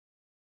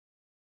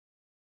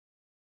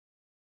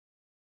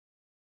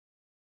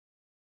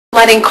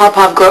letting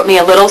Karpov grope me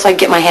a little so I can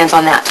get my hands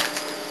on that.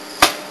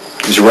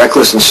 He's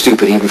reckless and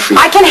stupid even for you.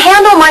 I can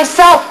handle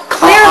myself,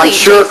 clearly, I'm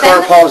sure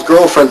Jason. Karpov's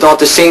girlfriend thought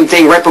the same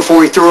thing right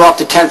before he threw her off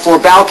the 10th floor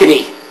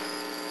balcony.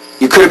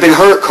 You could have been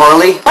hurt,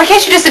 Carly. Why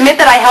can't you just admit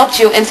that I helped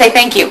you and say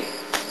thank you?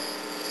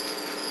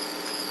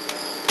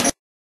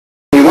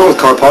 You went with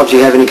Karpov.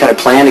 Did you have any kind of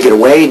plan to get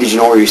away? Did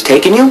you know where he was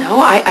taking you? No,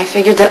 I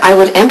figured that I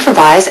would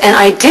improvise, and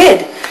I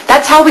did.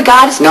 That's how we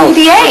got his PDA. No,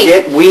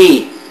 forget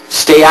we.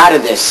 Stay out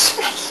of this.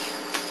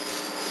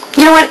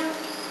 You know what?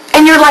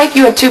 In your life,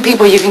 you have two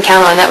people you can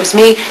count on. That was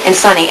me and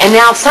Sonny. And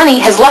now Sonny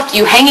has left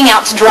you hanging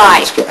out to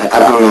dry. I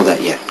don't know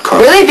that yet,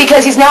 Carl. Really?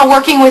 Because he's now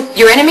working with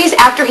your enemies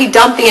after he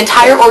dumped the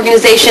entire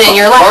organization in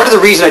your life? Part of the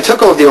reason I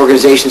took over the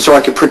organization so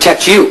I could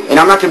protect you. And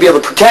I'm not going to be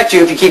able to protect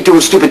you if you keep doing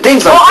stupid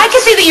things like that. Well, I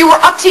can see that you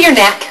were up to your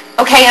neck,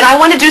 okay? And I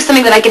want to do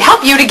something that I can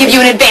help you to give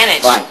you an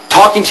advantage. Fine.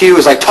 Talking to you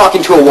is like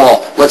talking to a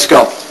wall. Let's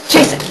go.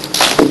 Jason.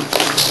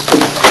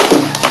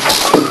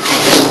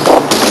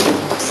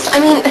 I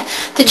mean,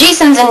 the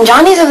Jasons and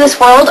Johnnies of this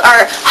world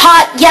are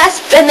hot,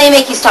 yes, and they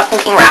make you stop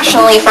thinking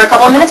rationally for a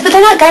couple of minutes, but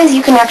they're not guys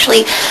you can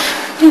actually,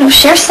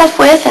 share stuff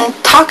with and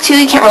talk to.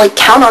 You can't really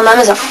count on them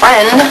as a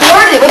friend.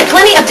 Flirted with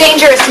plenty of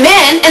dangerous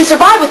men and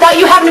survived without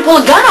you having to pull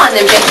a gun on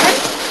them, Jason.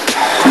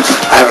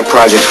 I have a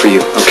project for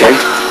you, okay?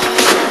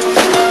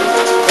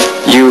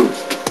 You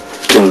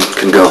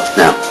can go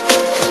now.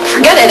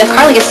 Forget it. If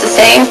Carly gets to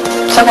stay,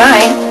 so can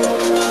I.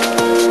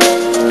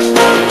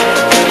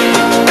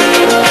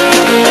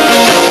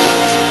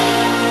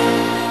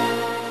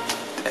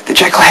 The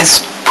Jekyll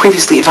has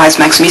previously advised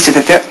Maximisa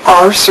that there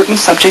are certain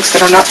subjects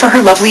that are not for her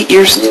lovely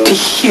ears to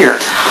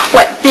hear.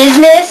 What,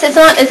 business? It's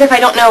not as if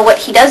I don't know what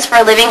he does for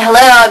a living.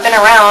 Hello, I've been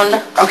around.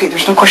 Okay,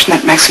 there's no question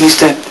that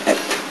Maximisa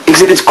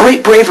exhibits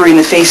great bravery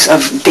in the face of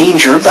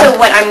danger, but... So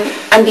what,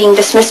 I'm being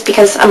dismissed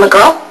because I'm a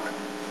girl?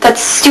 That's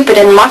stupid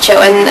and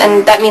macho,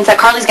 and that means that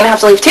Carly's gonna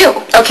have to leave too.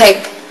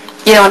 Okay,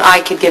 you know what,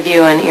 I could give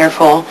you an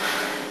earful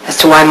as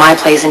to why my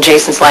place in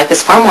Jason's life is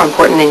far more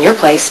important than your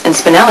place in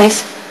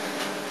Spinelli's.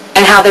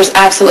 And how there's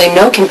absolutely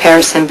no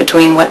comparison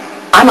between what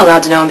I'm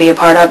allowed to know and be a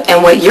part of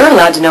and what you're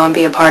allowed to know and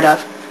be a part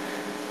of.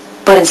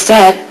 But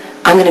instead,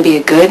 I'm going to be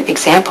a good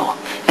example.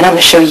 And I'm going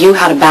to show you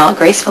how to bow it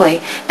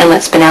gracefully and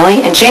let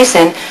Spinelli and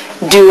Jason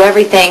do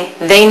everything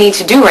they need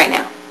to do right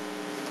now.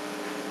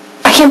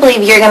 I can't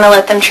believe you're going to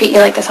let them treat you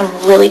like this. I'm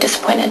really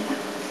disappointed.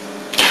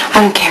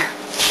 I don't care.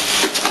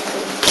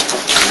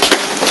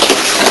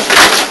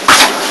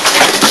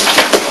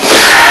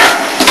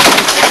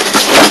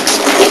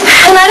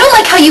 And I don't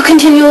like how you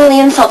continually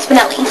insult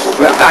Spinelli.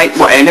 Well,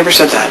 I never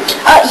said that.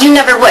 You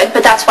never would,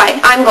 but that's why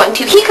I'm going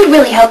to. He could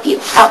really help you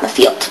out in the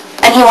field,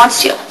 and he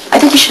wants to. I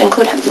think you should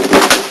include him.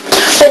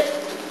 But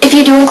if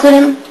you do include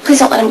him, please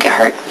don't let him get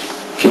hurt.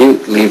 Can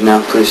you leave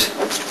now, please?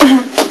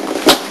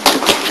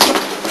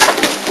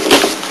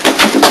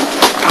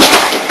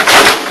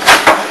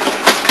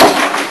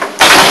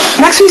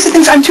 Maximisa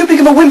thinks I'm too big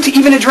of a wimp to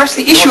even address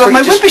the issue of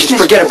my wimpishness.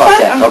 Forget about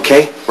that,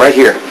 okay? Right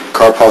here,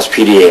 Karpov's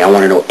PDA. I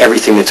want to know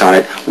everything that's on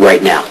it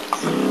right now.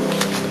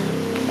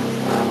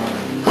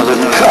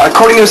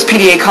 According to his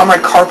PDA,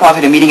 Comrade Karpov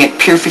had a meeting at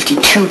Pier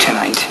 52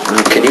 tonight.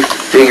 Can you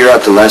figure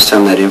out the last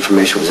time that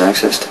information was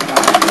accessed?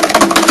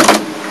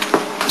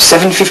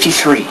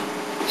 7:53.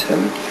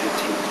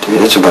 7:53.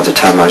 That's about the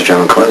time I was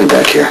driving Carly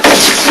back here.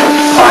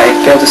 I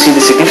fail to see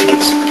the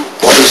significance.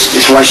 Well, this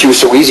is why she was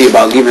so easy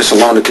about leaving us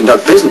alone to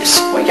conduct business.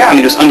 Well, yeah, I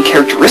mean, it was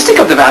uncharacteristic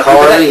of the value.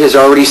 Carly has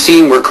already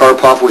seen where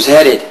Karpov was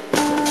headed.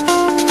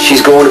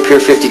 She's going to Pier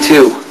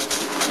 52.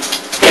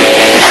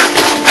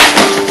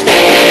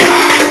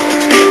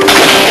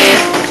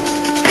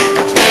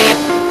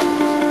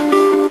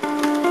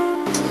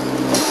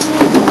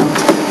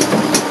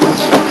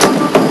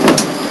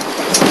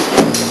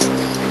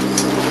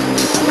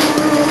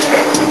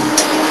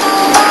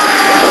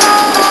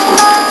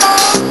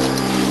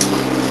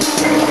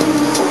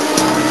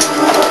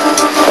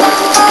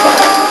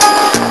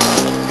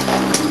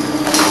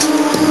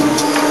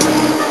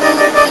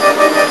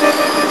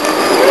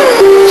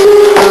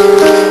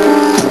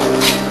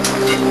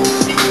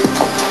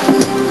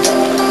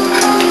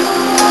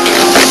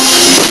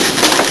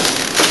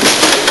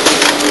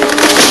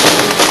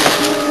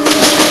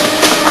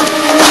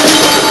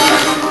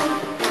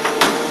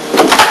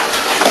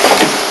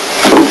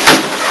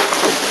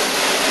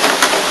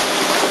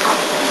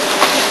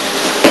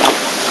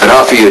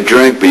 Offer you a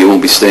drink, but you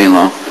won't be staying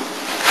long.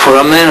 For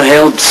a man who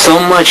held so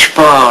much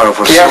power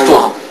for so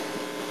long.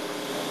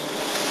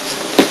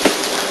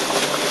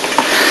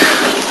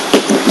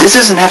 This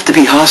doesn't have to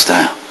be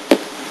hostile.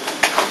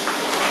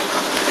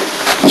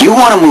 You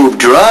want to move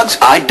drugs?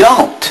 I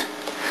don't.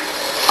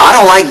 I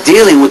don't like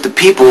dealing with the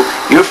people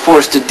you're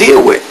forced to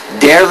deal with.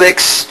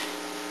 Derelicts,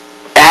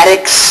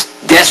 addicts,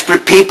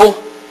 desperate people.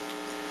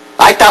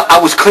 I thought I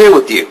was clear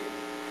with you.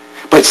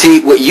 But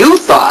see, what you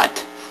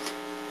thought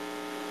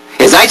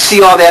is I'd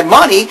see all that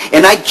money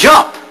and I'd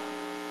jump.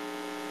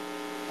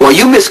 Well,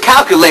 you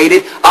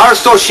miscalculated. Our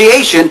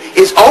association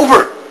is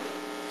over.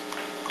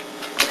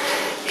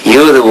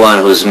 You're the one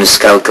who's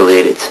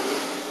miscalculated.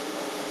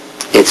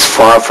 It's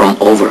far from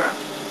over.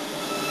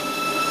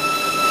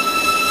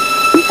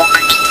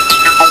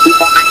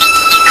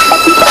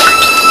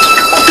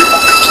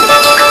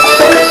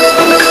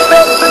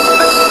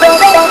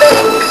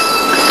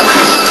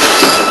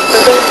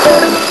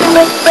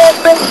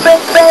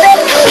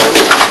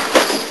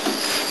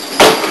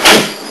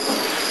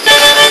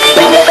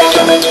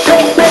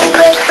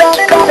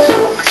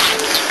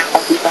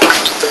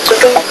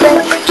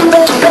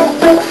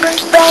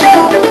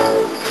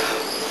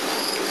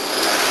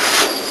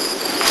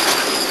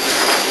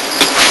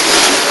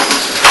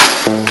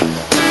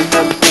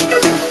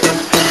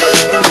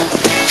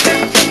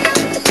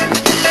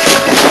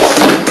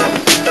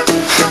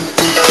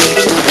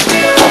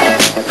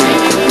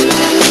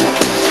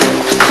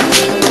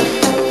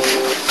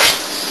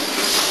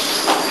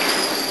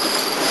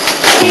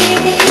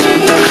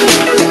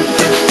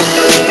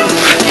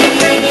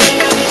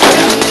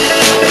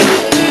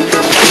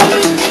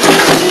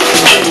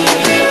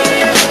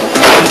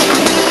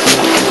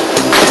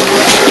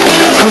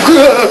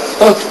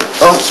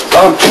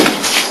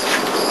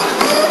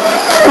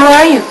 Who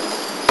are you?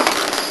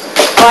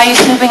 Why are you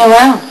snooping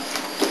around?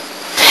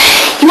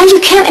 You know, you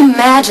can't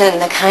imagine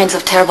the kinds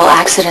of terrible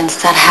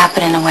accidents that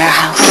happen in a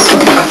warehouse.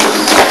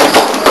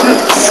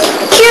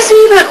 Excuse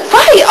me, but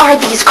why are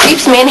these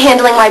creeps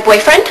manhandling my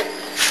boyfriend?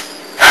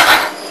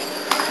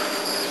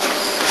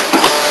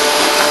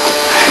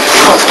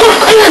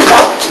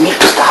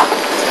 Stop.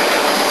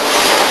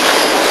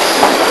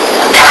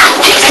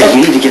 Jason,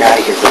 you need to get out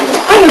of here.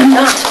 I am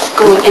not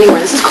going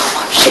anywhere. This is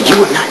Karpov. Hey,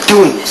 you are not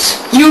doing this.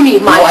 You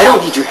need my No, I help.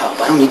 don't need your help.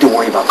 I don't need to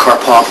worry about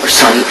Karpov or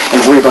Sonny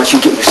and worry about you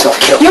getting yourself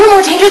killed. You're in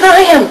more danger than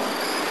I am.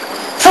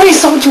 Somebody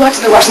sold you out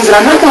to the Russians, and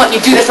I'm not going to let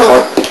you do this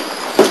alone.